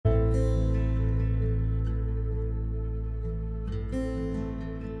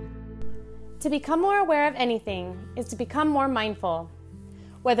To become more aware of anything is to become more mindful,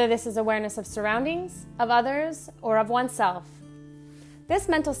 whether this is awareness of surroundings, of others, or of oneself. This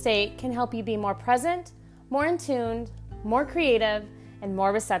mental state can help you be more present, more in tune, more creative, and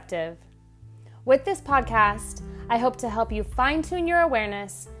more receptive. With this podcast, I hope to help you fine-tune your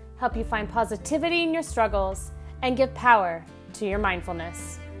awareness, help you find positivity in your struggles, and give power to your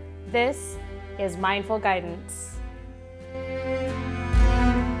mindfulness. This is Mindful Guidance.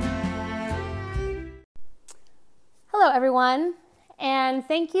 Hello, everyone, and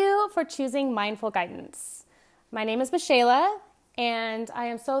thank you for choosing Mindful Guidance. My name is Michaela, and I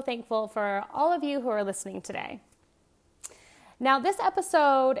am so thankful for all of you who are listening today. Now, this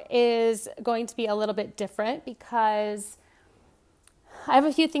episode is going to be a little bit different because I have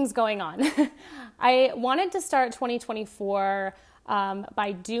a few things going on. I wanted to start 2024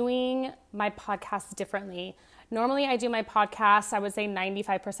 by doing my podcasts differently. Normally, I do my podcasts, I would say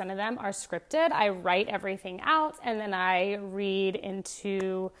 95% of them are scripted. I write everything out and then I read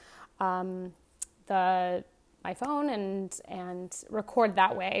into my phone and record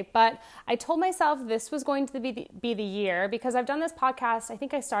that way. But I told myself this was going to be the year because I've done this podcast. I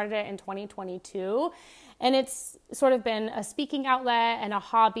think I started it in 2022, and it's sort of been a speaking outlet and a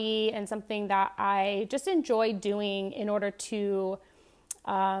hobby and something that I just enjoy doing in order to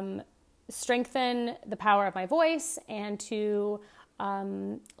strengthen the power of my voice and to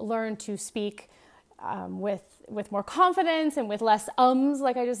learn to speak with more confidence and with less ums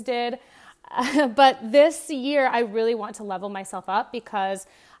like I just did. But this year, I really want to level myself up because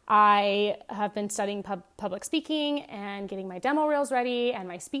I have been studying public speaking and getting my demo reels ready and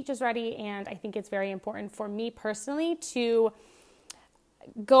my speeches ready. And I think it's very important for me personally to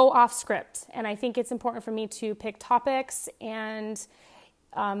go off script. And I think it's important for me to pick topics and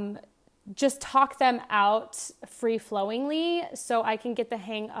just talk them out free-flowingly so I can get the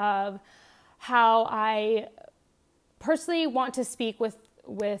hang of how I personally want to speak with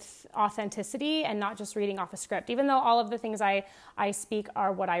authenticity and not just reading off a script. Even though all of the things I speak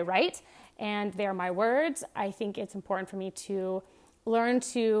are what I write and they're my words, I think it's important for me to learn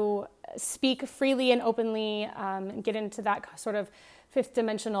to speak freely and openly, get into that sort of fifth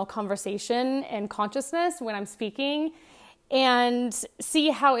dimensional conversation and consciousness when I'm speaking and see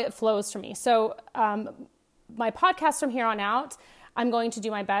how it flows for me. So my podcast from here on out, I'm going to do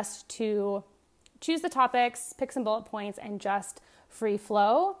my best to choose the topics, pick some bullet points, and just free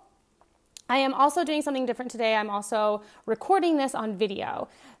flow. I am also doing something different today. I'm also recording this on video.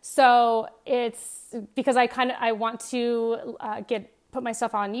 So it's because I want to put my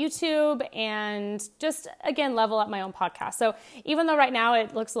stuff on YouTube and just, again, level up my own podcast. So even though right now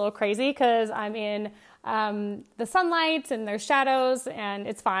it looks a little crazy because I'm in the sunlight and there's shadows and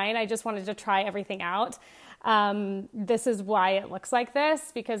it's fine. I just wanted to try everything out. This is why it looks like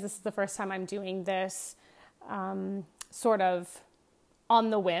this, because this is the first time I'm doing this sort of on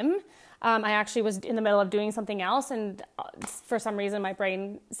the whim. I actually was in the middle of doing something else, and for some reason my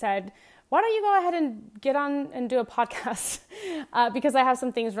brain said, why don't you go ahead and get on and do a podcast? Because I have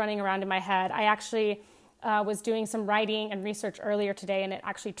some things running around in my head. I actually was doing some writing and research earlier today, and it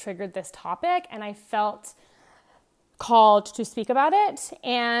actually triggered this topic, and I felt called to speak about it,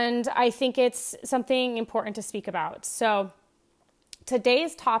 and I think it's something important to speak about. So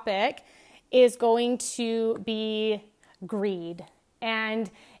today's topic is going to be greed. And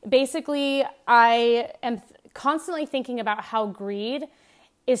basically, I am constantly thinking about how greed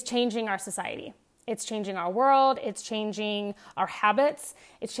is changing our society. It's changing our world. It's changing our habits.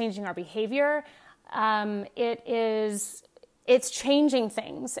 It's changing our behavior. It's changing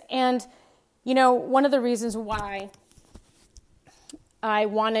things. And, you know, one of the reasons why I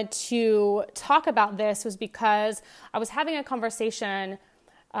wanted to talk about this was because I was having a conversation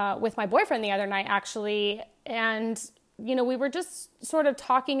with my boyfriend the other night, actually, and you know, we were just sort of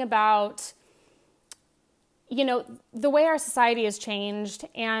talking about, you know, the way our society has changed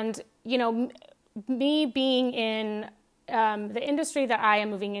and, you know, me being in the industry that I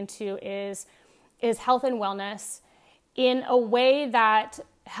am moving into is health and wellness in a way that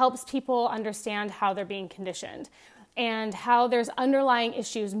helps people understand how they're being conditioned and how there's underlying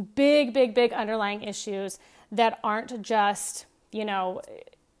issues, big underlying issues that aren't just, you know,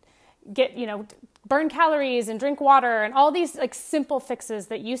 burn calories and drink water and all these like simple fixes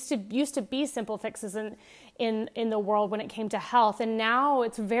that used to be simple fixes in the world when it came to health. And now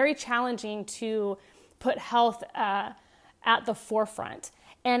it's very challenging to put health at the forefront.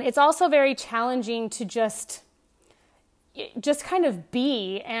 And it's also very challenging to just kind of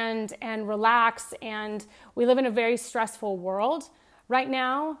be and relax. And we live in a very stressful world right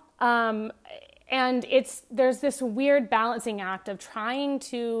now. And there's this weird balancing act of trying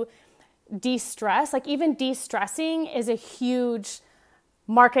to de-stress, like even de-stressing is a huge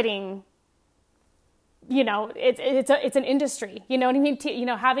marketing, it's an industry, you know what I mean?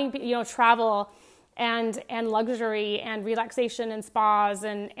 Having, travel and luxury and relaxation and spas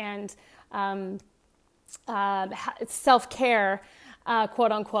and self-care,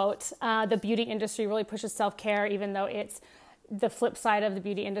 quote unquote. The beauty industry really pushes self-care, even though it's the flip side of the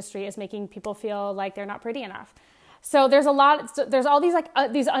beauty industry is making people feel like they're not pretty enough. So there's all these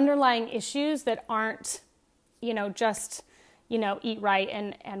these underlying issues that aren't, just, eat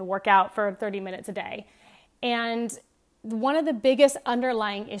right and work out for 30 minutes a day. And one of the biggest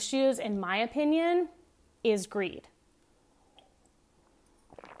underlying issues, in my opinion, is greed.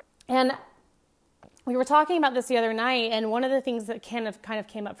 And we were talking about this the other night, and one of the things that kind of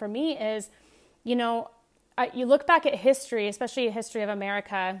came up for me is, you look back at history, especially the history of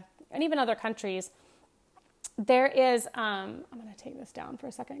America and even other countries, there is, I'm going to take this down for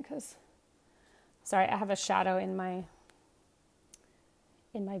a second because, sorry, I have a shadow in my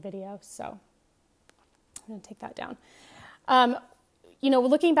video, so I'm going to take that down.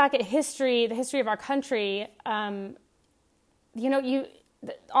 Looking back at history, the history of our country, all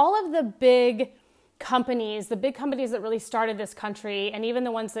of the big companies that really started this country, and even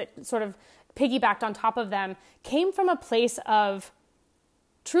the ones that sort of piggybacked on top of them, came from a place of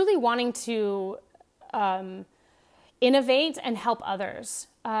truly wanting to innovate and help others.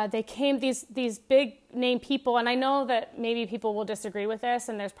 They came, these big name people, and I know that maybe people will disagree with this,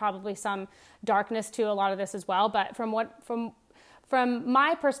 and there's probably some darkness to a lot of this as well. But from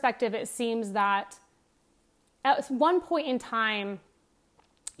my perspective, it seems that at one point in time,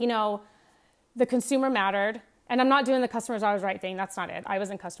 the consumer mattered. And I'm not doing the customer's always right thing. That's not it. I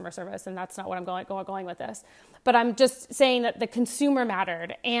was in customer service, and that's not what I'm going with this. But I'm just saying that the consumer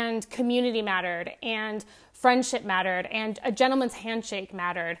mattered, and community mattered, and friendship mattered, and a gentleman's handshake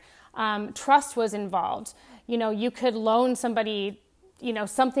mattered. Trust was involved. You could loan somebody,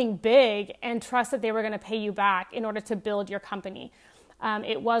 something big and trust that they were going to pay you back in order to build your company.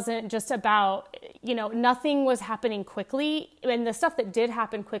 It wasn't just about, nothing was happening quickly. And the stuff that did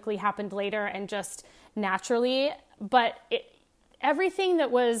happen quickly happened later and just naturally. But everything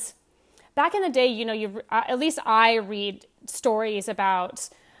that was back in the day, at least I read stories about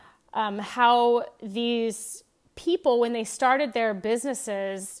how these people, when they started their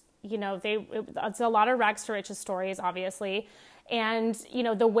businesses, it's a lot of rags to riches stories, obviously. And,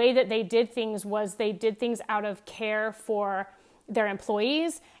 the way that they did things was they did things out of care for their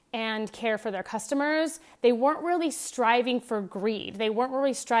employees and care for their customers. They weren't really striving for greed. They weren't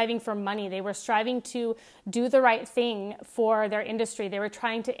really striving for money. They were striving to do the right thing for their industry. They were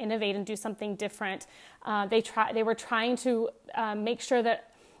trying to innovate and do something different. They were trying to make sure that,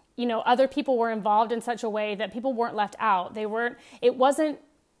 other people were involved in such a way that people weren't left out.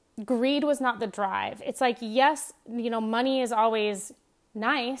 Greed was not the drive. It's like, yes, money is always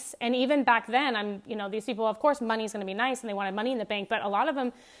nice. And even back then, these people, of course, money's going to be nice and they wanted money in the bank, but a lot of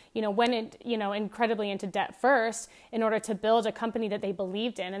them, went incredibly into debt first in order to build a company that they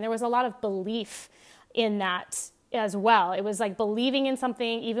believed in. And there was a lot of belief in that as well. It was like believing in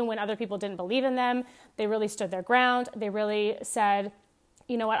something, even when other people didn't believe in them. They really stood their ground. They really said,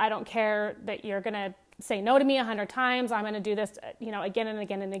 you know what, I don't care that you're going to say no to me 100 times. I'm going to do this, again and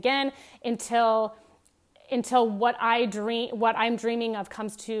again and again until what I'm dreaming of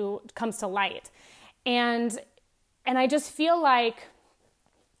comes to light. And I just feel like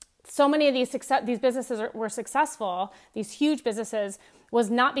so many of these businesses were successful, these huge businesses,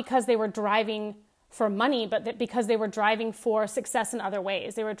 was not because they were driving for money, but because they were driving for success in other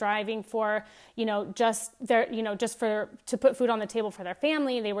ways. They were driving for, to put food on the table for their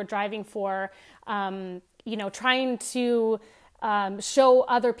family. They were driving for, trying to show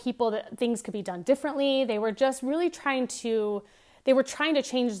other people that things could be done differently. They were just really trying to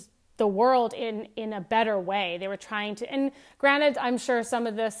change the world in a better way. They were trying to, and granted, I'm sure some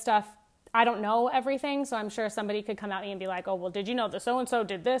of this stuff, I don't know everything, so I'm sure somebody could come at me and be like, oh, well, did you know that so-and-so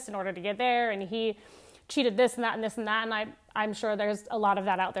did this in order to get there, and he cheated this and that and this and that, and I'm sure there's a lot of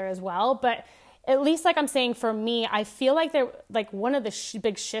that out there as well. But at least, like I'm saying, for me, I feel like one of the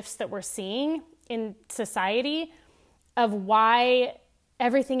big shifts that we're seeing in society of why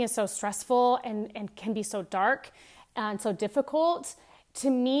everything is so stressful and can be so dark and so difficult, to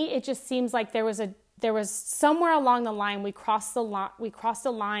me, it just seems like there was somewhere along the line we crossed the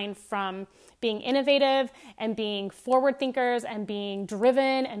line from being innovative and being forward thinkers and being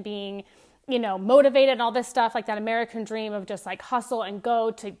driven and being motivated and all this stuff, like that American dream of just like hustle and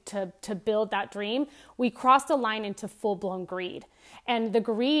go to build that dream. We crossed a line into full-blown greed. And the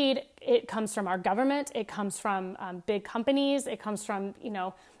greed, it comes from our government. It comes from big companies. It comes from,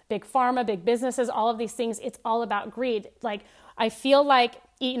 big pharma, big businesses, all of these things, it's all about greed. Like, I feel like,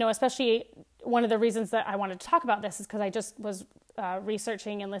 especially one of the reasons that I wanted to talk about this is because I just was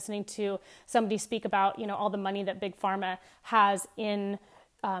researching and listening to somebody speak about, all the money that big pharma has in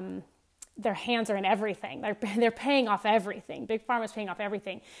their hands are in everything. They're paying off everything. Big pharma is paying off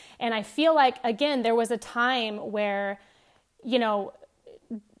everything. And I feel like, again, there was a time where,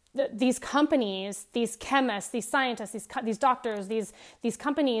 these companies, these chemists, these scientists, these doctors, these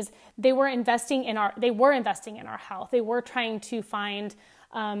companies, they were investing in our health. They were trying to find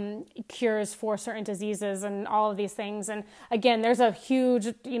cures for certain diseases and all of these things. And again, there's a huge,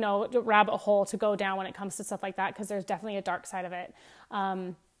 rabbit hole to go down when it comes to stuff like that, because there's definitely a dark side of it.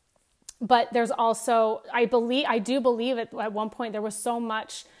 But there's also, I do believe at one point there was so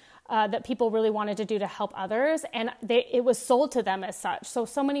much that people really wanted to do to help others, and it was sold to them as such. So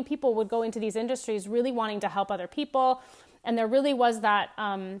many people would go into these industries really wanting to help other people, and there really was that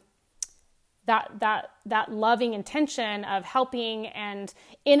loving intention of helping and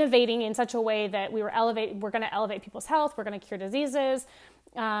innovating in such a way that we're going to elevate people's health, we're going to cure diseases,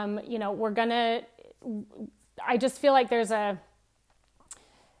 I just feel like there's a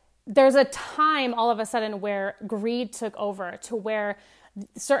time all of a sudden where greed took over, to where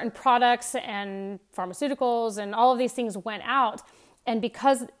certain products and pharmaceuticals and all of these things went out. And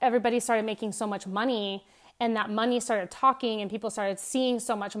because everybody started making so much money, and that money started talking, and people started seeing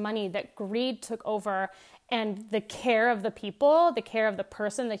so much money, that greed took over, and the care of the people, the care of the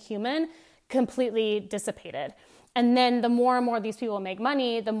person, the human, completely dissipated. And then the more and more these people make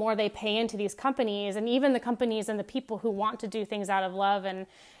money, the more they pay into these companies, and even the companies and the people who want to do things out of love and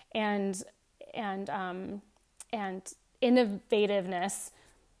innovativeness,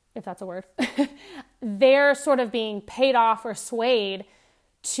 if that's a word, they're sort of being paid off or swayed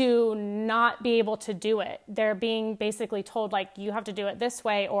to not be able to do it. They're being basically told, like, you have to do it this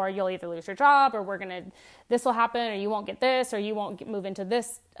way, or you'll either lose your job, or this will happen, or you won't get this, or you won't move into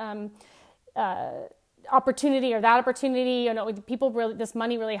this opportunity or that opportunity. This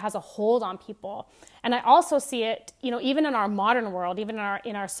money really has a hold on people. And I also see it, even in our modern world, even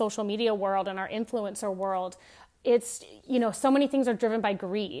in our social media world and our influencer world. It's, so many things are driven by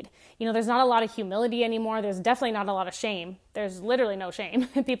greed. There's not a lot of humility anymore. There's definitely not a lot of shame. There's literally no shame.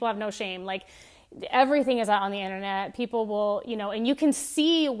 People have no shame. Like, everything is out on the internet. People will, and you can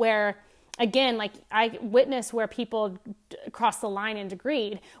see where, again, like, I witness where people cross the line into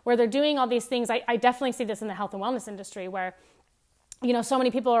greed, where they're doing all these things. I definitely see this in the health and wellness industry, where, so many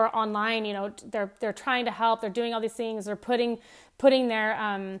people are online, they're trying to help. They're doing all these things. They're putting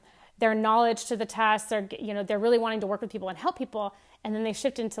their knowledge to the test. They're really wanting to work with people and help people. And then they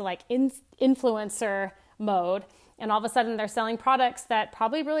shift into like influencer mode. And all of a sudden they're selling products that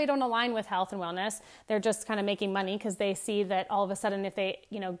probably really don't align with health and wellness. They're just kind of making money because they see that all of a sudden if they,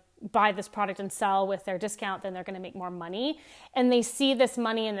 buy this product and sell with their discount, then they're going to make more money. And they see this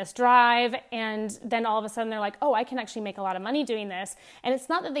money and this drive. And then all of a sudden they're like, oh, I can actually make a lot of money doing this. And it's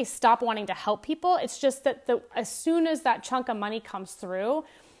not that they stop wanting to help people. It's just that as soon as that chunk of money comes through,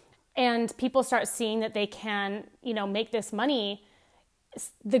 and people start seeing that they can, make this money,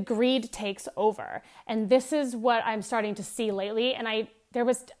 the greed takes over. And this is what I'm starting to see lately. And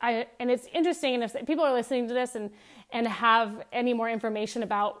it's interesting. And if people are listening to this and have any more information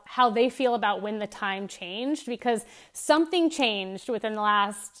about how they feel about when the time changed, because something changed within the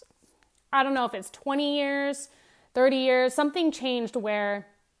last, I don't know if it's 20 years, 30 years, something changed where,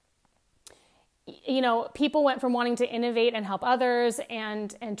 people went from wanting to innovate and help others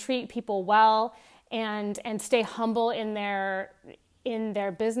and treat people well and stay humble in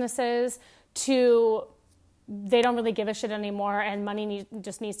their businesses, to they don't really give a shit anymore, and money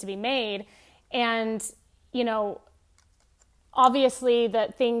just needs to be made. And, obviously the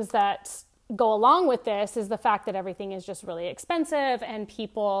things that go along with this is the fact that everything is just really expensive, and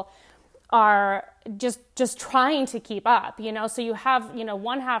people are just trying to keep up, so you have,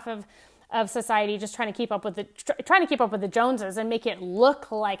 one half of society just trying to keep up with the Joneses and make it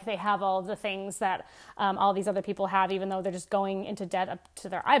look like they have all of the things that all these other people have, even though they're just going into debt up to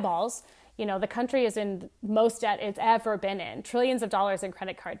their eyeballs. The country is in most debt it's ever been in, trillions of dollars in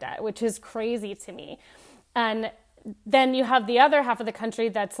credit card debt, which is crazy to me. And then you have the other half of the country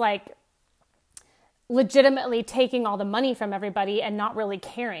that's like legitimately taking all the money from everybody and not really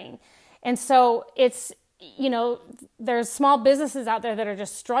caring. And so it's, there's small businesses out there that are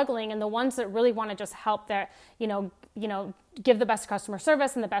just struggling, and the ones that really want to just help their, give the best customer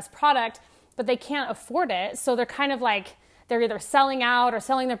service and the best product, but they can't afford it. So they're kind of like, they're either selling out or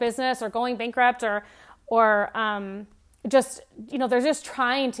selling their business or going bankrupt or just, they're just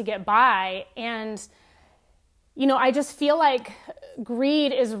trying to get by. And, I just feel like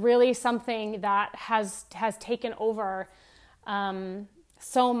greed is really something that has taken over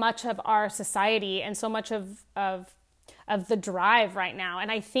so much of our society and so much of the drive right now.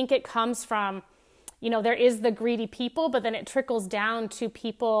 And I think it comes from, there is the greedy people, but then it trickles down to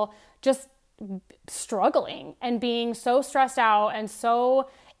people just struggling and being so stressed out and so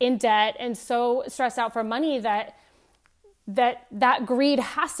in debt and so stressed out for money that greed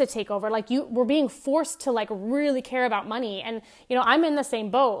has to take over. Like we're being forced to like really care about money. And, I'm in the same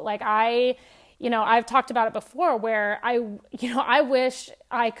boat. Like I've talked about it before where I wish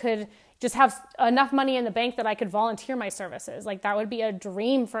I could just have enough money in the bank that I could volunteer my services. Like that would be a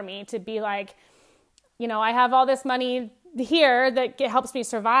dream for me to be like, I have all this money here that helps me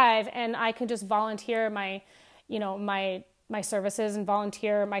survive, and I can just volunteer my services and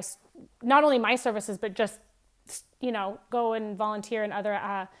volunteer not only my services, but just, go and volunteer in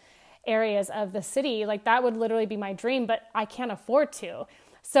other areas of the city. Like that would literally be my dream, but I can't afford to.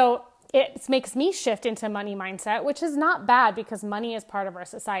 So it makes me shift into money mindset, which is not bad because money is part of our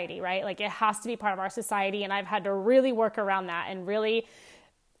society, right? Like it has to be part of our society. And I've had to really work around that and really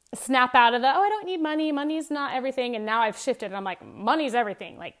snap out of I don't need money. Money's not everything. And now I've shifted and I'm like, money's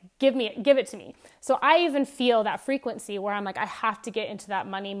everything. Like give it to me. So I even feel that frequency where I'm like, I have to get into that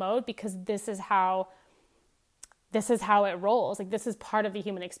money mode because this is how it rolls. Like this is part of the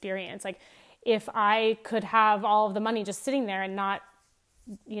human experience. Like if I could have all of the money just sitting there and not,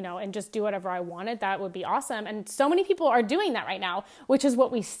 and just do whatever I wanted, that would be awesome. And so many people are doing that right now, which is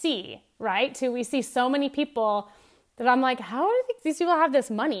what we see, right? We see so many people that I'm like, how do these people have this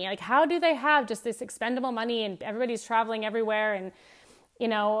money? Like, how do they have just this expendable money and everybody's traveling everywhere? And,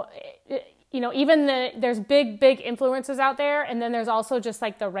 even there's big influencers out there. And then there's also just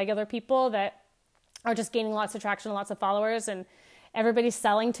like the regular people that are just gaining lots of traction, lots of followers, and everybody's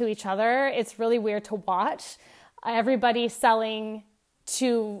selling to each other. It's really weird to watch. Everybody's selling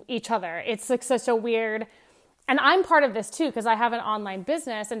to each other. It's like such a weird, and I'm part of this too, because I have an online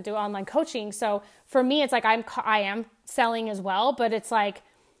business and do online coaching. So for me, it's like I am selling as well, but it's like,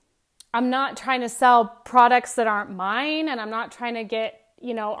 I'm not trying to sell products that aren't mine. And I'm not trying to get,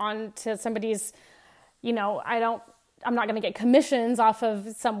 onto somebody's, I'm not going to get commissions off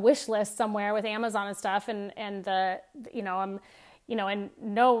of some wish list somewhere with Amazon and stuff.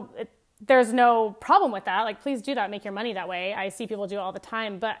 There's no problem with that. Like, please do that. Make your money that way. I see people do it all the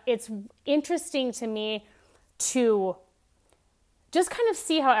time. But it's interesting to me to just kind of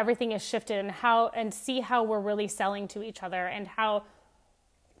see how everything is shifted and see how we're really selling to each other and how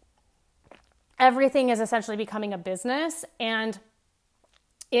everything is essentially becoming a business. And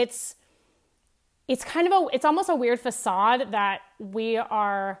it's it's almost a weird facade that we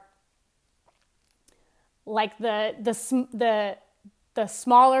are like the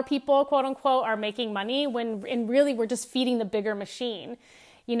smaller people, quote unquote, are making money when really we're just feeding the bigger machine.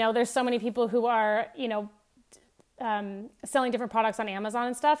 There's so many people who are, selling different products on Amazon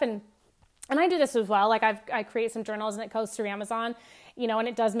and stuff. And I do this as well. Like I create some journals and it goes through Amazon, and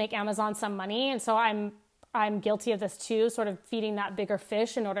it does make Amazon some money. And so I'm guilty of this too, sort of feeding that bigger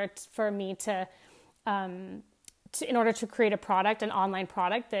fish in order for me to in order to create a product, an online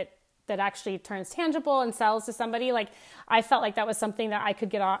product that actually turns tangible and sells to somebody. Like I felt like that was something that I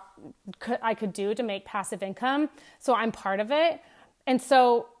could do to make passive income. So I'm part of it. And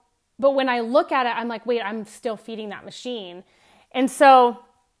so, but when I look at it, I'm like, wait, I'm still feeding that machine. And so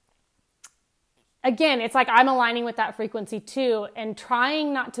again, it's like I'm aligning with that frequency too and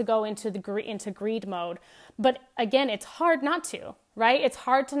trying not to go into greed mode. But again, it's hard not to, right? It's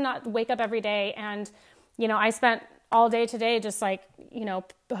hard to not wake up every day. And, I spent all day today just like,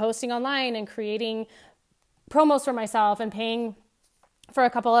 posting online and creating promos for myself and paying for a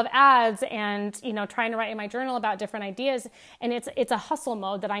couple of ads and, trying to write in my journal about different ideas. And it's a hustle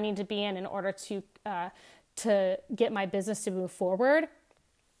mode that I need to be in order to get my business to move forward.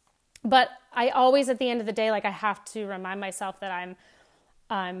 But I always, at the end of the day, like I have to remind myself that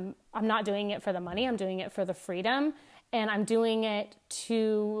I'm not doing it for the money. I'm doing it for the freedom. And I'm doing it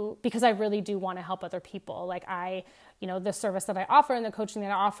because I really do want to help other people. Like the service that I offer and the coaching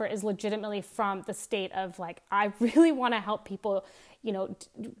that I offer is legitimately from the state of like, I really want to help people,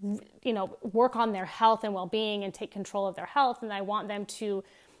 work on their health and well-being and take control of their health. And I want them to,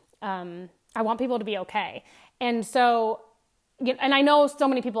 I want people to be okay. And so, and I know so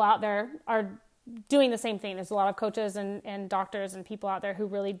many people out there are doing the same thing. There's a lot of coaches and doctors and people out there who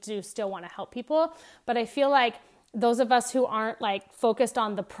really do still want to help people. But I feel like those of us who aren't like focused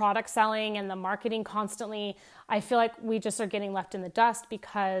on the product selling and the marketing constantly, I feel like we just are getting left in the dust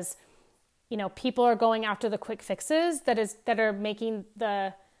because, people are going after the quick fixes that are making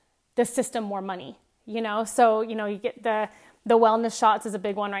the system more money, So, you get The wellness shots is a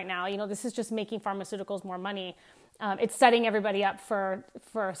big one right now. This is just making pharmaceuticals more money. It's setting everybody up for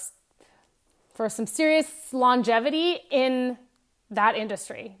some serious longevity in that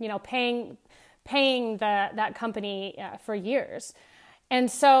industry, paying that company for years. And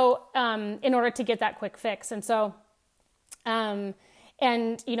so, in order to get that quick fix. And so,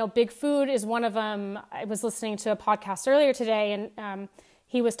 Big Food is one of them. I was listening to a podcast earlier today, and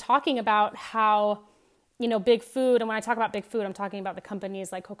he was talking about how, Big Food, and when I talk about Big Food, I'm talking about the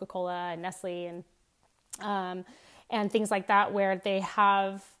companies like Coca-Cola and Nestle and things like that, where they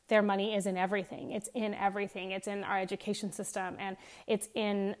have their money is in everything. It's in everything. It's in our education system, and it's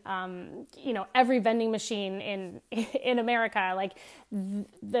in every vending machine in America. Like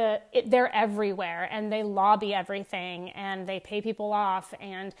they're everywhere, and they lobby everything, and they pay people off,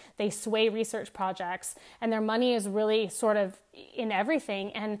 and they sway research projects, and their money is really sort of in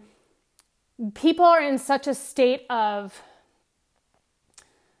everything. And people are in such a state of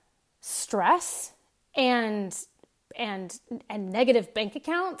stress and negative bank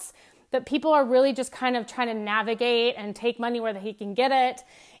accounts that people are really just kind of trying to navigate and take money where he can get it.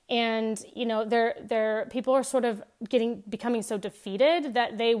 And, people are sort of becoming so defeated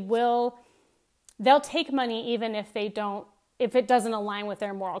that they'll take money even if it doesn't align with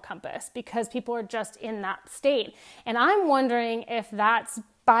their moral compass, because people are just in that state. And I'm wondering if that's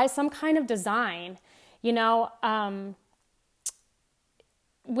by some kind of design,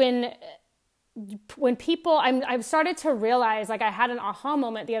 when people, I've started to realize, like I had an aha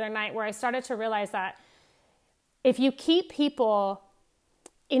moment the other night where I started to realize that if you keep people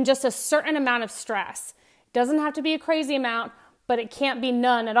in just a certain amount of stress, doesn't have to be a crazy amount, but it can't be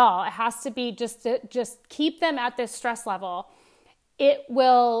none at all. It has to be just keep them at this stress level.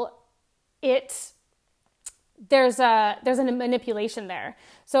 There's a manipulation there.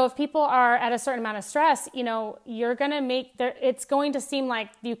 So if people are at a certain amount of stress, you're going to it's going to seem like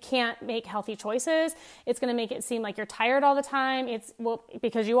you can't make healthy choices. It's going to make it seem like you're tired all the time.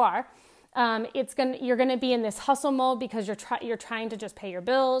 Because you are. You're going to be in this hustle mode because you're trying to just pay your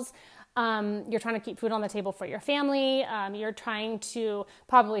bills. You're trying to keep food on the table for your family. You're trying to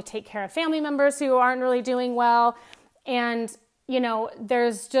probably take care of family members who aren't really doing well. And,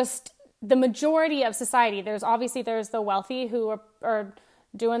 there's just the majority of society. There's the wealthy who are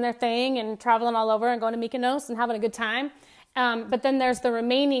doing their thing and traveling all over and going to Mykonos and having a good time. But then there's the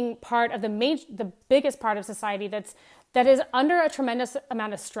remaining part of the biggest part of society that is under a tremendous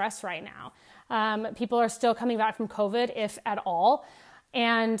amount of stress right now. People are still coming back from COVID, if at all.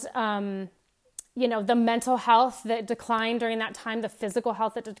 And, the mental health that declined during that time, the physical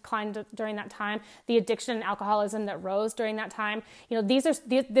health that declined during that time, the addiction and alcoholism that rose during that time,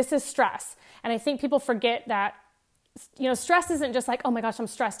 this is stress. And I think people forget that, stress isn't just like, oh my gosh, I'm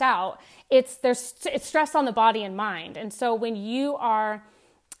stressed out. It's stress on the body and mind. And so when you're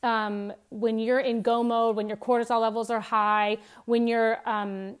in go mode, when your cortisol levels are high, when you're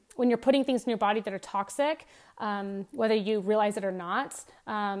putting things in your body that are toxic, whether you realize it or not,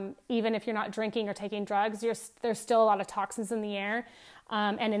 even if you're not drinking or taking drugs, there's still a lot of toxins in the air,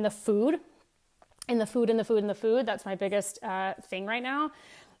 and in the food. That's my biggest thing right now.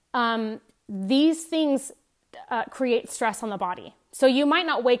 These things create stress on the body. So you might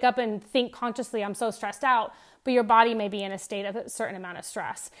not wake up and think consciously, I'm so stressed out, but your body may be in a state of a certain amount of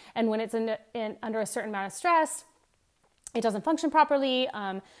stress. And when it's under a certain amount of stress, it doesn't function properly.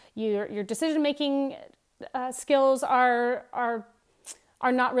 Your decision-making skills are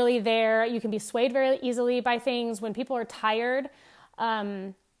not really there. You can be swayed very easily by things. When people are tired,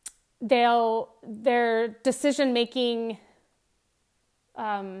 their decision-making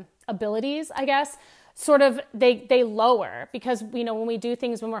abilities, I guess, sort of they lower, because when we do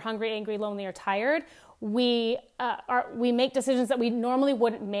things when we're hungry, angry, lonely, or tired, we make decisions that we normally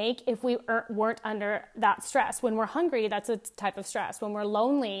wouldn't make if we weren't under that stress. When we're hungry, that's a type of stress. When we're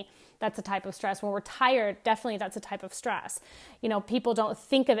lonely, that's a type of stress. When we're tired, definitely that's a type of stress. People don't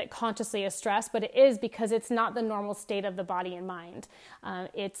think of it consciously as stress, but it is, because it's not the normal state of the body and mind.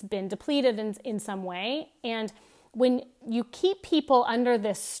 It's been depleted in some way. And when you keep people under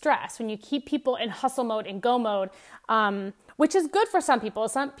this stress, when you keep people in hustle mode and go mode, which is good for some people.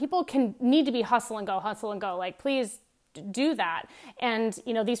 Some people need to be hustle and go. Like, please do that. And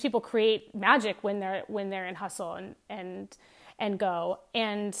these people create magic when they're in hustle and go.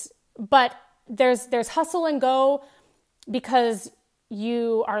 But there's hustle and go because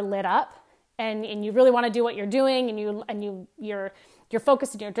you are lit up and you really want to do what you're doing, and you're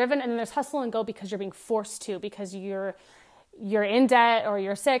focused and you're driven. And then there's hustle and go because you're being forced to, because you're in debt, or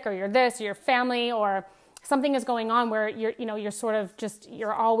you're sick, or you're this, or your family, or something is going on where you're sort of just,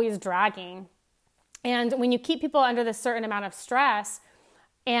 you're always dragging. And when you keep people under this certain amount of stress,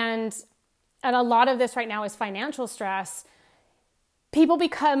 and a lot of this right now is financial stress,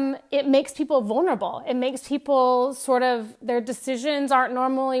 it makes people vulnerable. It makes people sort of, their decisions aren't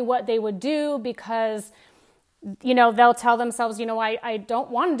normally what they would do because, they'll tell themselves, I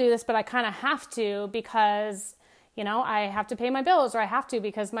don't want to do this, but I kind of have to because, I have to pay my bills, or I have to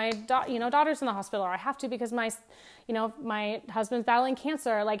because my, daughter's in the hospital, or I have to because my husband's battling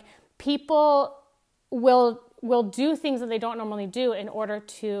cancer. Like, people will do things that they don't normally do in order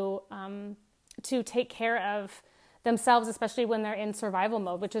to take care of themselves, especially when they're in survival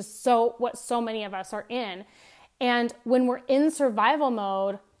mode, which is what so many of us are in. And when we're in survival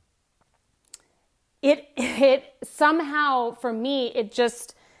mode, it somehow, for me,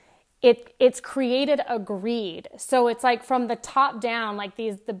 it's created a greed. So it's like from the top down, like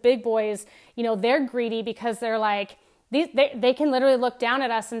the big boys, they're greedy because they're like, they can literally look down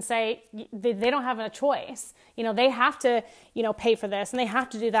at us and say they don't have a choice. They have to, pay for this, and they have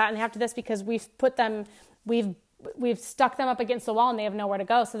to do that, and they have to this because we've stuck them up against the wall and they have nowhere to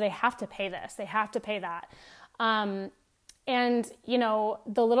go. So they have to pay this, they have to pay that. And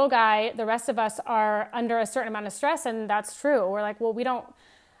the little guy, the rest of us are under a certain amount of stress, and that's true. We're like, well,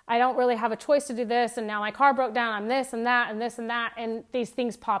 I don't really have a choice to do this, and now my car broke down, I'm this and that and this and that, and these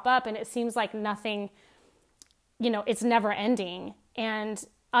things pop up, and it seems like nothing, it's never ending. And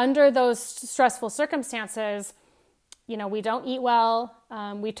under those stressful circumstances, we don't eat well,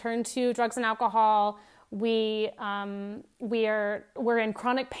 we turn to drugs and alcohol, we're in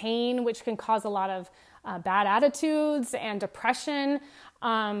chronic pain, which can cause a lot of bad attitudes and depression.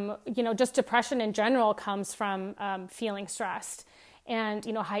 Just depression in general comes from feeling stressed. And,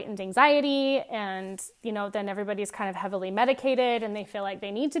 heightened anxiety, and, then everybody's kind of heavily medicated, and they feel like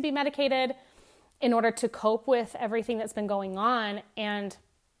they need to be medicated in order to cope with everything that's been going on. And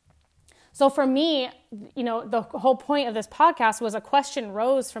so for me, the whole point of this podcast was a question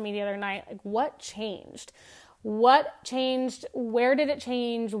rose for me the other night, like, what changed? What changed? Where did it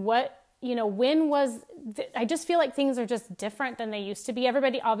change? I just feel like things are just different than they used to be.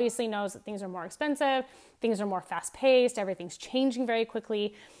 Everybody obviously knows that things are more expensive, things are more fast paced, everything's changing very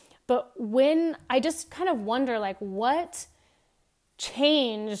quickly. But when I just kind of wonder, like, what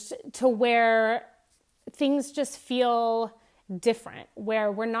changed to where things just feel different,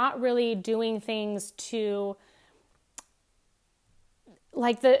 where we're not really doing things to,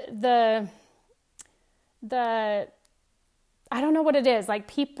 like, the I don't know what it is. Like,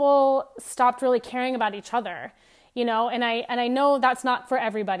 people stopped really caring about each other, and I know that's not for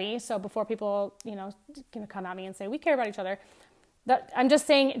everybody. So before people, can come at me and say we care about each other, that I'm just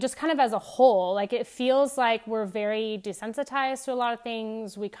saying, just kind of as a whole, like, it feels like we're very desensitized to a lot of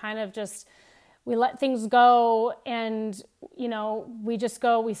things. We kind of we let things go, and,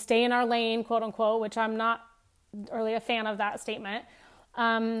 we stay in our lane, quote unquote, which I'm not really a fan of that statement.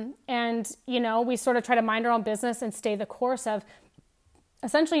 And, we sort of try to mind our own business and stay the course of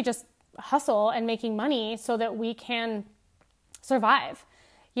essentially just hustle and making money so that we can survive.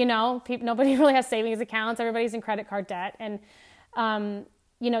 Nobody really has savings accounts. Everybody's in credit card debt. And,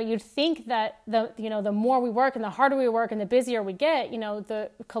 you'd think that the more we work and the harder we work and the busier we get, the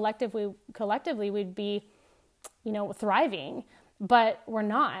collectively we'd be, thriving, but we're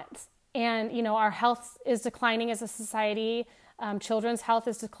not. And, our health is declining as a society. Children's health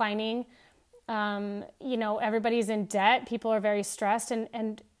is declining. Everybody's in debt. People are very stressed,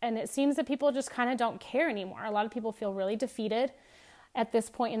 and it seems that people just kind of don't care anymore. A lot of people feel really defeated at this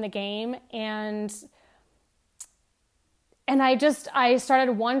point in the game. And I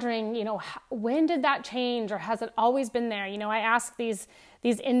started wondering, when did that change, or has it always been there? I ask these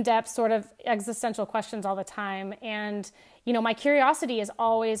in-depth sort of existential questions all the time. And, my curiosity is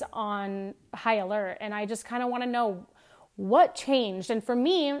always on high alert, and I just kind of want to know what changed. And for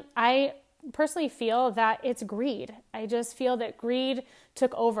me, I personally feel that it's greed. I just feel that greed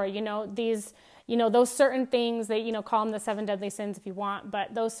took over, those certain things that, call them the 7 deadly sins if you want,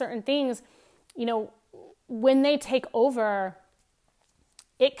 but those certain things, when they take over,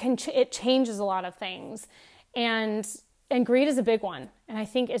 it changes a lot of things. And greed is a big one. And I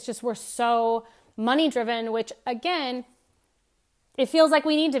think it's just, we're so money driven, which again, it feels like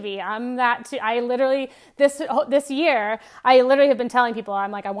we need to be. I'm that too. I literally, this year, I literally have been telling people,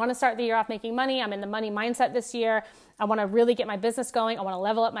 I'm like, I want to start the year off making money. I'm in the money mindset this year. I want to really get my business going. I want to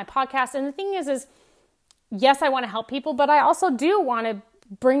level up my podcast. And the thing is yes, I want to help people, but I also do want to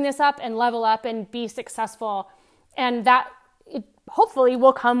bring this up and level up and be successful. And that hopefully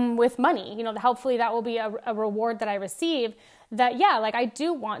will come with money. Hopefully that will be a reward that I receive, that, I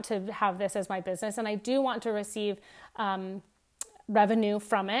do want to have this as my business, and I do want to receive, revenue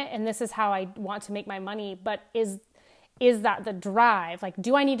from it, and this is how I want to make my money, but is that the drive? Like,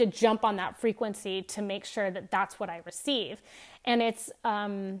 do I need to jump on that frequency to make sure that that's what I receive? And it's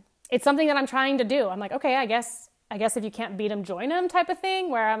something that I'm trying to do. I'm like, okay, I guess if you can't beat them, join them type of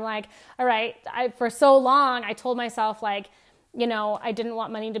thing, where I'm like, all right, for so long, I told myself, like, you know, I didn't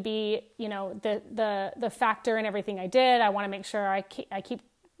want money to be, you know, the factor in everything I did. I want to make sure I keep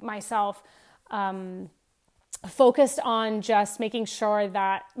myself focused on just making sure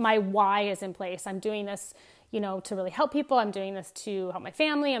that my why is in place. I'm doing this, you know, to really help people. I'm doing this to help my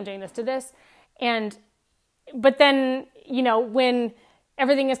family. I'm doing this to this. But then, you know, when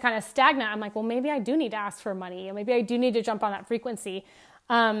everything is kind of stagnant, I'm like, well, maybe I do need to ask for money, and maybe I do need to jump on that frequency.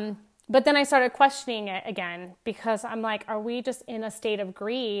 But then I started questioning it again, because I'm like, are we just in a state of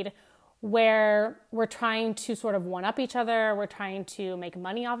greed where we're trying to sort of one up each other? We're trying to make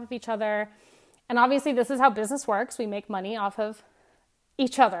money off of each other. And obviously this is how business works. We make money off of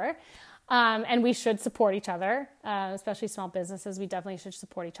each other. And we should support each other, especially small businesses. We definitely should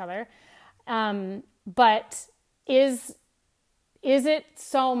support each other. But is it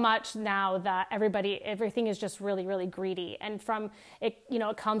so much now that everything is just really, really greedy? And from it, you know,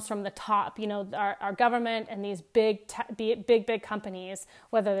 it comes from the top, you know, our government and these big companies,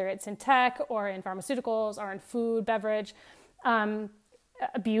 whether it's in tech or in pharmaceuticals or in food, beverage,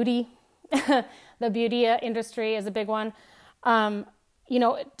 beauty, the beauty industry is a big one. You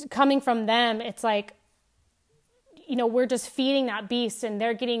know, coming from them, it's like, you know, we're just feeding that beast, and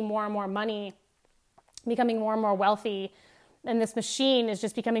they're getting more and more money, becoming more and more wealthy. And this machine is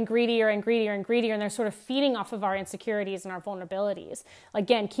just becoming greedier and greedier and greedier. And they're sort of feeding off of our insecurities and our vulnerabilities.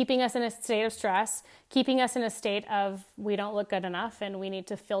 Again, keeping us in a state of stress, keeping us in a state of we don't look good enough and we need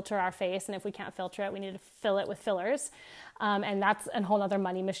to filter our face. And if we can't filter it, we need to fill it with fillers. And that's a whole other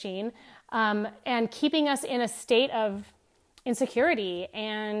money machine. And keeping us in a state of insecurity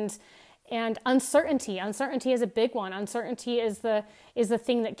and uncertainty. Uncertainty is a big one. Uncertainty is the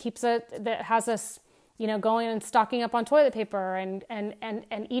thing that has us, you know, going and stocking up on toilet paper and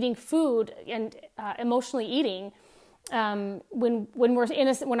eating food and emotionally eating.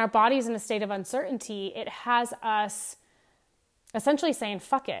 When our body's in a state of uncertainty, it has us essentially saying,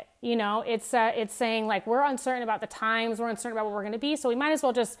 fuck it. You know, it's saying, like, we're uncertain about the times, we're uncertain about what we're going to be. So we might as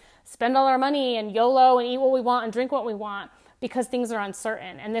well just spend all our money and YOLO and eat what we want and drink what we want, because things are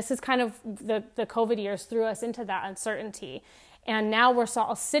uncertain. And this is kind of the COVID years threw us into that uncertainty. And now we're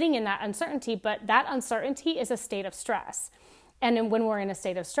all sitting in that uncertainty, but that uncertainty is a state of stress. And then when we're in a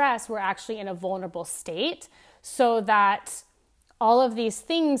state of stress, we're actually in a vulnerable state, so that all of these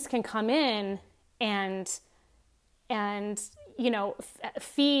things can come in and you know,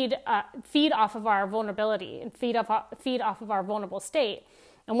 feed off of our vulnerability and feed off of our vulnerable state.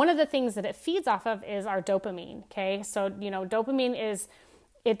 And one of the things that it feeds off of is our dopamine. Okay, so you know, dopamine is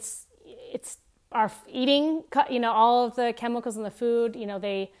it's our eating, you know, all of the chemicals in the food, you know,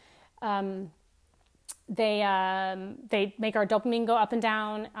 they make our dopamine go up and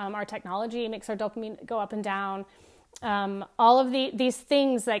down. Our technology makes our dopamine go up and down. All of these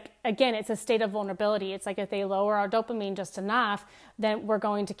things, like, again, it's a state of vulnerability. It's like if they lower our dopamine just enough, then we're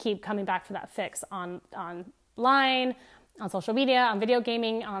going to keep coming back for that fix online, on social media, on video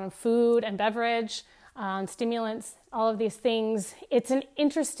gaming, on food and beverage, on stimulants, all of these things. It's an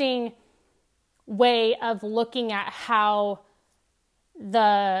interesting way of looking at how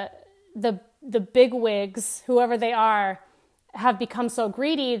the big wigs, whoever they are, have become so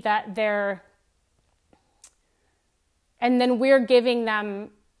greedy that and then we're giving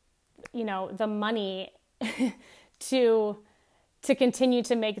them, you know, the money to continue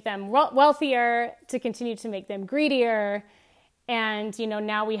to make them wealthier, to continue to make them greedier. And, you know,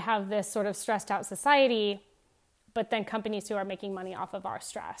 now we have this sort of stressed out society, but then companies who are making money off of our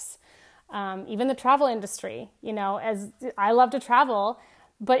stress. Even the travel industry, you know, as I love to travel,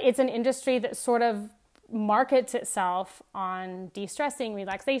 but it's an industry that sort of markets itself on de-stressing,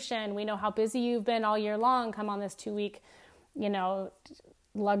 relaxation. We know how busy you've been all year long. Come on this 2-week, you know,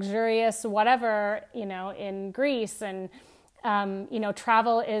 luxurious whatever, you know, in Greece. And, you know,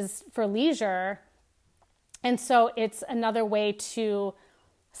 travel is for leisure. And so it's another way to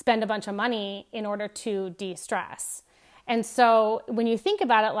spend a bunch of money in order to de-stress. And so when you think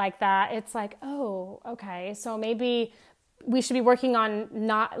about it like that, it's like, oh, okay, so maybe we should be working on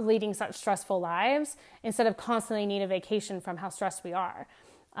not leading such stressful lives instead of constantly need a vacation from how stressed we are.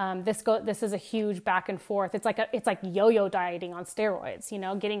 This is a huge back and forth. It's like yo-yo dieting on steroids, you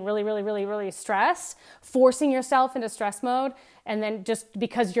know, getting really, really, really, really stressed, forcing yourself into stress mode. And then just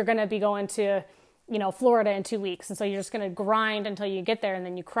because you're going to be going to, you know, Florida in 2 weeks. And so you're just going to grind until you get there and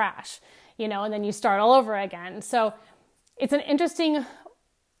then you crash, you know, and then you start all over again. So it's an interesting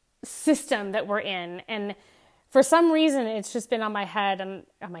system that we're in. And for some reason, it's just been on my head,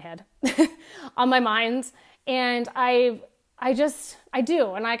 on my mind. And I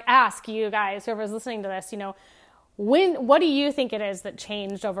do. And I ask you guys, whoever's listening to this, what do you think it is that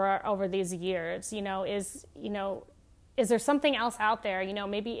changed over these years? Is there something else out there?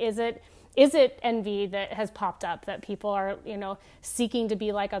 Maybe is it envy that has popped up, that people are, seeking to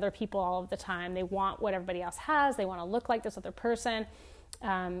be like other people all of the time? They want what everybody else has. They want to look like this other person.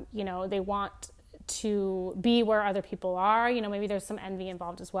 They want to be where other people are. Maybe there's some envy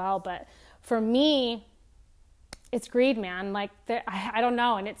involved as well. But for me, it's greed, man. Like, I don't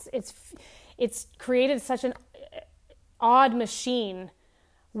know. And it's created such an odd machine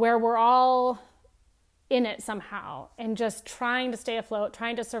where we're all in it somehow and just trying to stay afloat,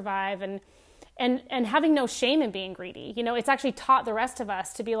 trying to survive, and having no shame in being greedy. It's actually taught the rest of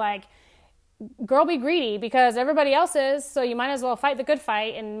us to be like, girl, be greedy because everybody else is, so you might as well fight the good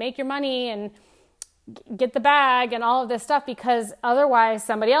fight and make your money and get the bag and all of this stuff, because otherwise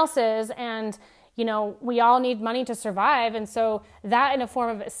somebody else is. And we all need money to survive. And so that in a form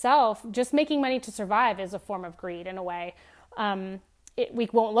of itself, just making money to survive, is a form of greed in a way. We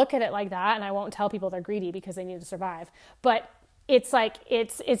won't look at it like that, and I won't tell people they're greedy because they need to survive. But it's like,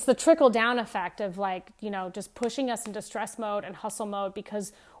 it's the trickle down effect of just pushing us into stress mode and hustle mode,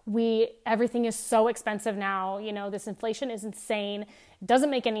 because everything is so expensive now. This inflation is insane. It doesn't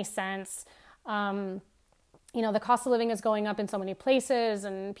make any sense. The cost of living is going up in so many places,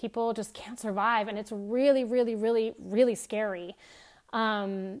 and people just can't survive. And it's really, really, really, really scary.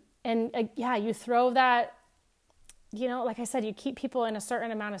 You throw that, like I said, you keep people in a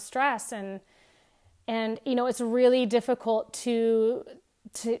certain amount of stress, and it's really difficult to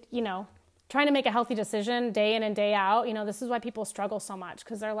trying to make a healthy decision day in and day out. This is why people struggle so much,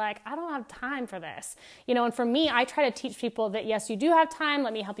 because they're like, I don't have time for this. And for me, I try to teach people that, yes, you do have time.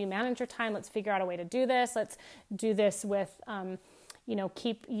 Let me help you manage your time. Let's figure out a way to do this. Let's do this with,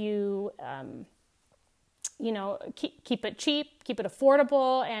 keep you, keep it cheap, keep it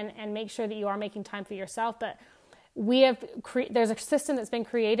affordable, and make sure that you are making time for yourself. But there's a system that's been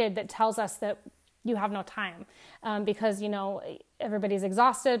created that tells us that you have no time, because, everybody's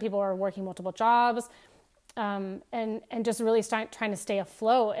exhausted. People are working multiple jobs, and just really trying to stay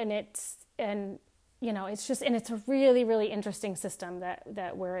afloat. And it's a really, really interesting system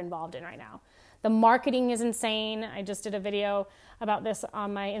that we're involved in right now. The marketing is insane. I just did a video about this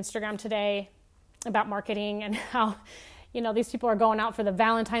on my Instagram today about marketing and how, these people are going out for the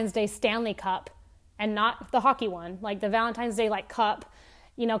Valentine's Day Stanley Cup and not the hockey one, like the Valentine's Day cup,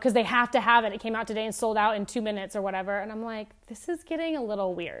 because they have to have it. It came out today and sold out in 2 minutes or whatever. And I'm like, this is getting a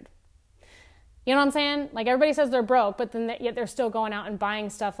little weird. You know what I'm saying? Like, everybody says they're broke, but then yet they're still going out and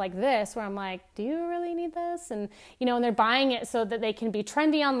buying stuff like this, where I'm like, do you really need this? And, and they're buying it so that they can be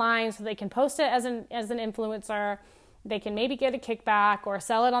trendy online, so they can post it as an influencer. They can maybe get a kickback or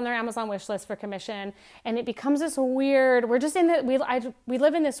sell it on their Amazon wish list for commission. And it becomes this weird, we're just we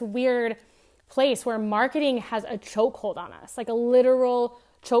live in this weird place where marketing has a chokehold on us, like a literal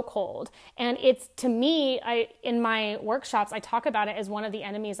chokehold. And it's, to me, in my workshops, I talk about it as one of the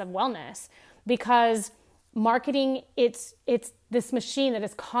enemies of wellness, because marketing, it's this machine that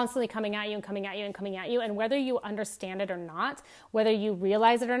is constantly coming at you and coming at you and coming at you. And whether you understand it or not, whether you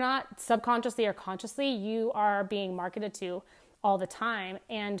realize it or not, subconsciously or consciously, you are being marketed to all the time.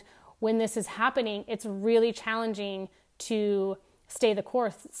 And when this is happening, it's really challenging to stay the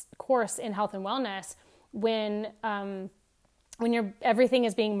course in health and wellness when everything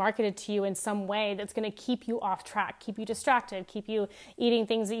is being marketed to you in some way that's going to keep you off track, keep you distracted, keep you eating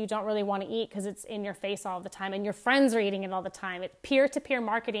things that you don't really want to eat because it's in your face all the time, and your friends are eating it all the time. Peer-to-peer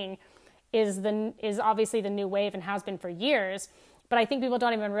marketing is obviously the new wave and has been for years, but I think people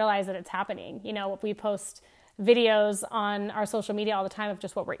don't even realize that it's happening. We post videos on our social media all the time of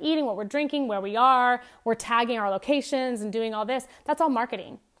just what we're eating, what we're drinking, where we are. We're tagging our locations and doing all this. That's all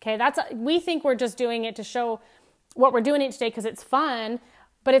marketing. Okay, we think we're just doing it to show what we're doing each day because it's fun,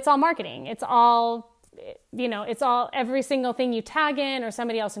 but it's all marketing. It's all, it's all, every single thing you tag in or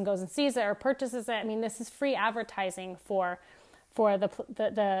somebody else and goes and sees it or purchases it. I mean, this is free advertising for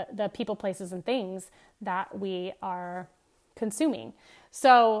the people, places, and things that we are consuming.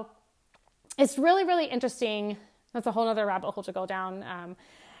 So it's really, really interesting. That's a whole other rabbit hole to go down.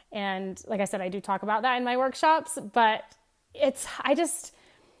 And like I said, I do talk about that in my workshops, but I just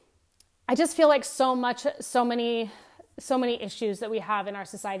feel like so many issues that we have in our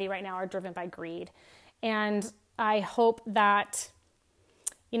society right now are driven by greed. And I hope that,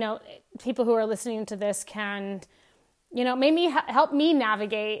 people who are listening to this can help me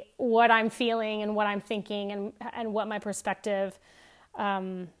navigate what I'm feeling and what I'm thinking and what my perspective,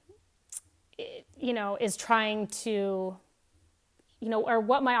 is trying to, or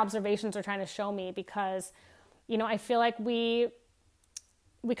what my observations are trying to show me, because, I feel like we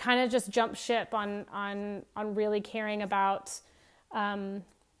kind of just jump ship on really caring about,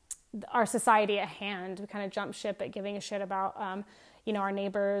 our society at hand. We kind of jump ship at giving a shit about, our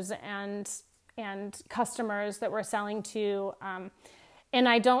neighbors and customers that we're selling to. And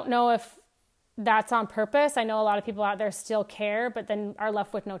I don't know if that's on purpose. I know a lot of people out there still care, but then are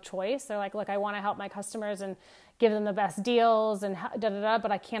left with no choice. They're like, look, I want to help my customers and give them the best deals and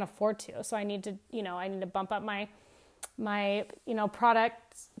but I can't afford to. So I need to bump up my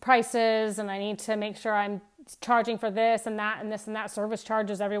product prices, and I need to make sure I'm charging for this and that and this and that. Service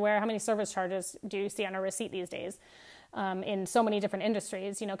charges everywhere. How many service charges do you see on a receipt these days? In so many different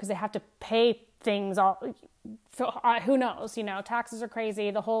industries, because they have to pay things who knows, taxes are crazy,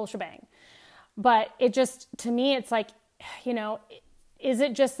 the whole shebang. But it just, to me, it's like, is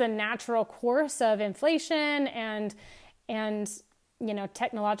it just the natural course of inflation and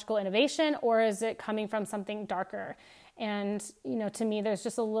technological innovation, or is it coming from something darker? And, to me, there's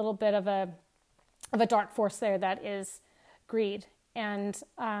just a little bit of a dark force there that is greed. And,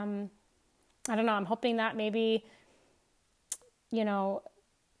 I don't know, I'm hoping that maybe, I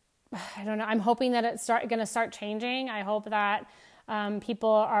don't know. I'm hoping that it's going to start changing. I hope that people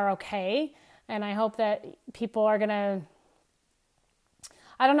are okay, and I hope that people are going to.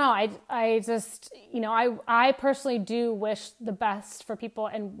 I don't know. I just, I personally do wish the best for people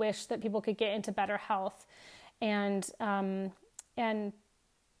and wish that people could get into better health, and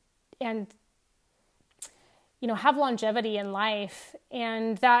have longevity in life,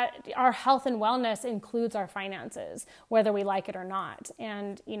 and that our health and wellness includes our finances, whether we like it or not.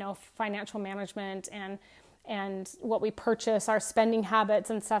 And, financial management and what we purchase, our spending habits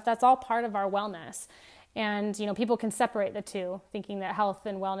and stuff, that's all part of our wellness. And, people can separate the two, thinking that health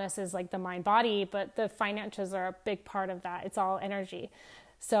and wellness is like the mind body, but the finances are a big part of that. It's all energy.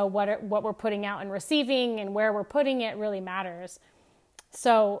 So what we're putting out and receiving and where we're putting it really matters.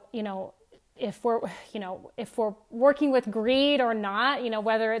 So, if we're working with greed or not,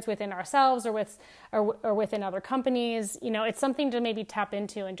 whether it's within ourselves or within other companies, it's something to maybe tap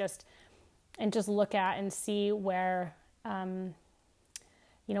into and just look at and see where,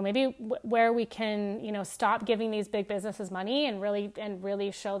 maybe where we can, stop giving these big businesses money and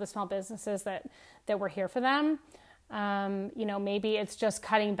really show the small businesses that we're here for them. Maybe it's just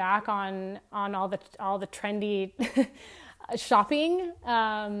cutting back on all the trendy shopping,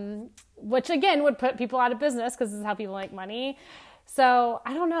 which again would put people out of business because this is how people make money. So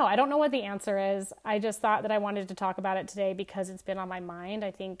I don't know. I don't know what the answer is. I just thought that I wanted to talk about it today because it's been on my mind.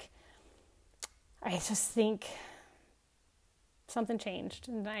 I just think something changed,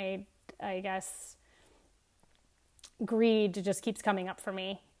 and I guess greed just keeps coming up for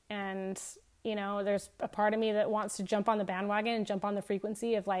me. And, there's a part of me that wants to jump on the bandwagon and jump on the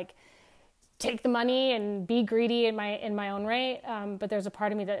frequency of like, take the money and be greedy in my own right. But there's a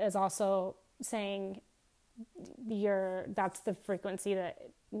part of me that is also saying that's the frequency that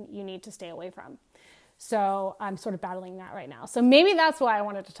you need to stay away from. So I'm sort of battling that right now. So maybe that's why I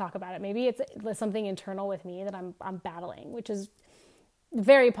wanted to talk about it. Maybe it's something internal with me that I'm battling, which is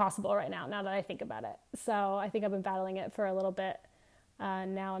very possible right now that I think about it. So I think I've been battling it for a little bit.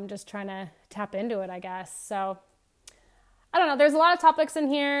 Now I'm just trying to tap into it, I guess. So I don't know. There's a lot of topics in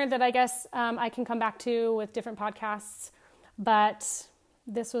here that I guess I can come back to with different podcasts, but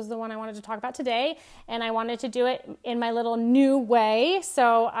this was the one I wanted to talk about today, and I wanted to do it in my little new way.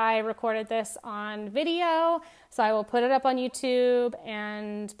 So I recorded this on video, so I will put it up on YouTube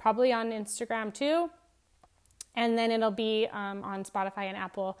and probably on Instagram too, and then it'll be on Spotify and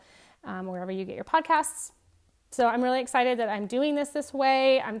Apple, wherever you get your podcasts. So I'm really excited that I'm doing this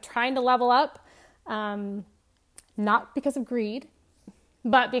way. I'm trying to level up. Not because of greed,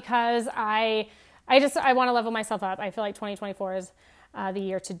 but because I want to level myself up. I feel like 2024 is the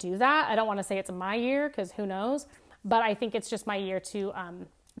year to do that. I don't want to say it's my year because who knows, but I think it's just my year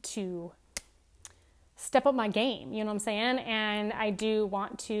to step up my game. You know what I'm saying? And I do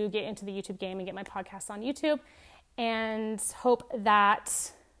want to get into the YouTube game and get my podcasts on YouTube, and hope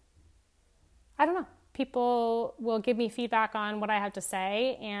that, I don't know, people will give me feedback on what I have to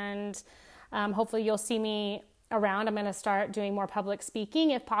say, and hopefully you'll see me around. I'm going to start doing more public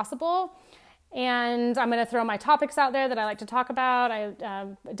speaking if possible, and I'm going to throw my topics out there that I like to talk about. I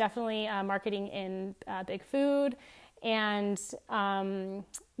definitely marketing in big food, and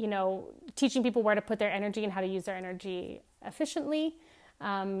teaching people where to put their energy and how to use their energy efficiently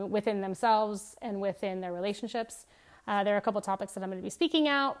within themselves and within their relationships. There are a couple topics that I'm going to be speaking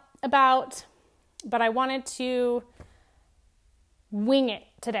out about, but I wanted to wing it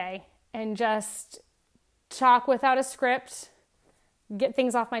today and just talk without a script, get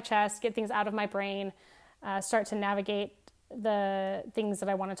things off my chest, get things out of my brain, start to navigate the things that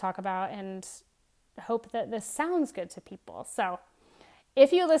I want to talk about, and hope that this sounds good to people. So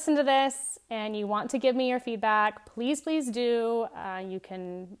if you listen to this and you want to give me your feedback, please do. You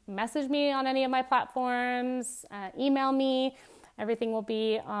can message me on any of my platforms, email me. Everything will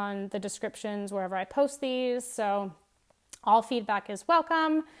be on the descriptions wherever I post these. So all feedback is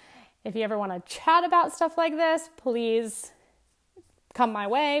welcome. If you ever want to chat about stuff like this, please come my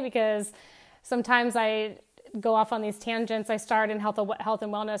way, because sometimes I go off on these tangents. I start in health and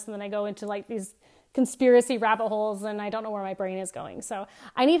wellness, and then I go into like these conspiracy rabbit holes, and I don't know where my brain is going. So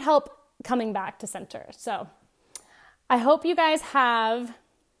I need help coming back to center. So I hope you guys have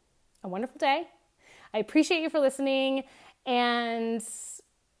a wonderful day. I appreciate you for listening, and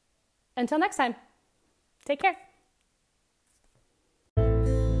until next time, take care.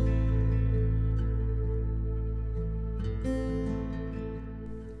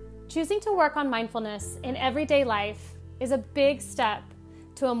 Choosing to work on mindfulness in everyday life is a big step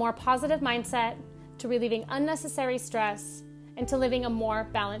to a more positive mindset, to relieving unnecessary stress, and to living a more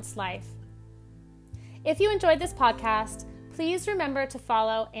balanced life. If you enjoyed this podcast, please remember to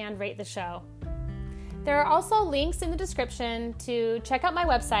follow and rate the show. There are also links in the description to check out my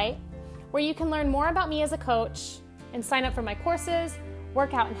website, where you can learn more about me as a coach and sign up for my courses,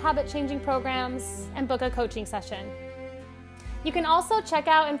 workout and habit-changing programs, and book a coaching session. You can also check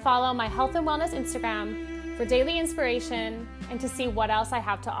out and follow my health and wellness Instagram for daily inspiration and to see what else I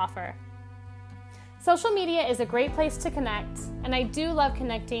have to offer. Social media is a great place to connect, and I do love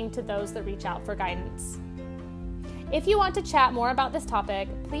connecting to those that reach out for guidance. If you want to chat more about this topic,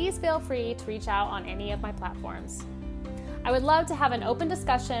 please feel free to reach out on any of my platforms. I would love to have an open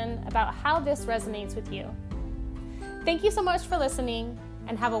discussion about how this resonates with you. Thank you so much for listening,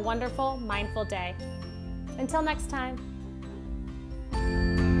 and have a wonderful, mindful day. Until next time.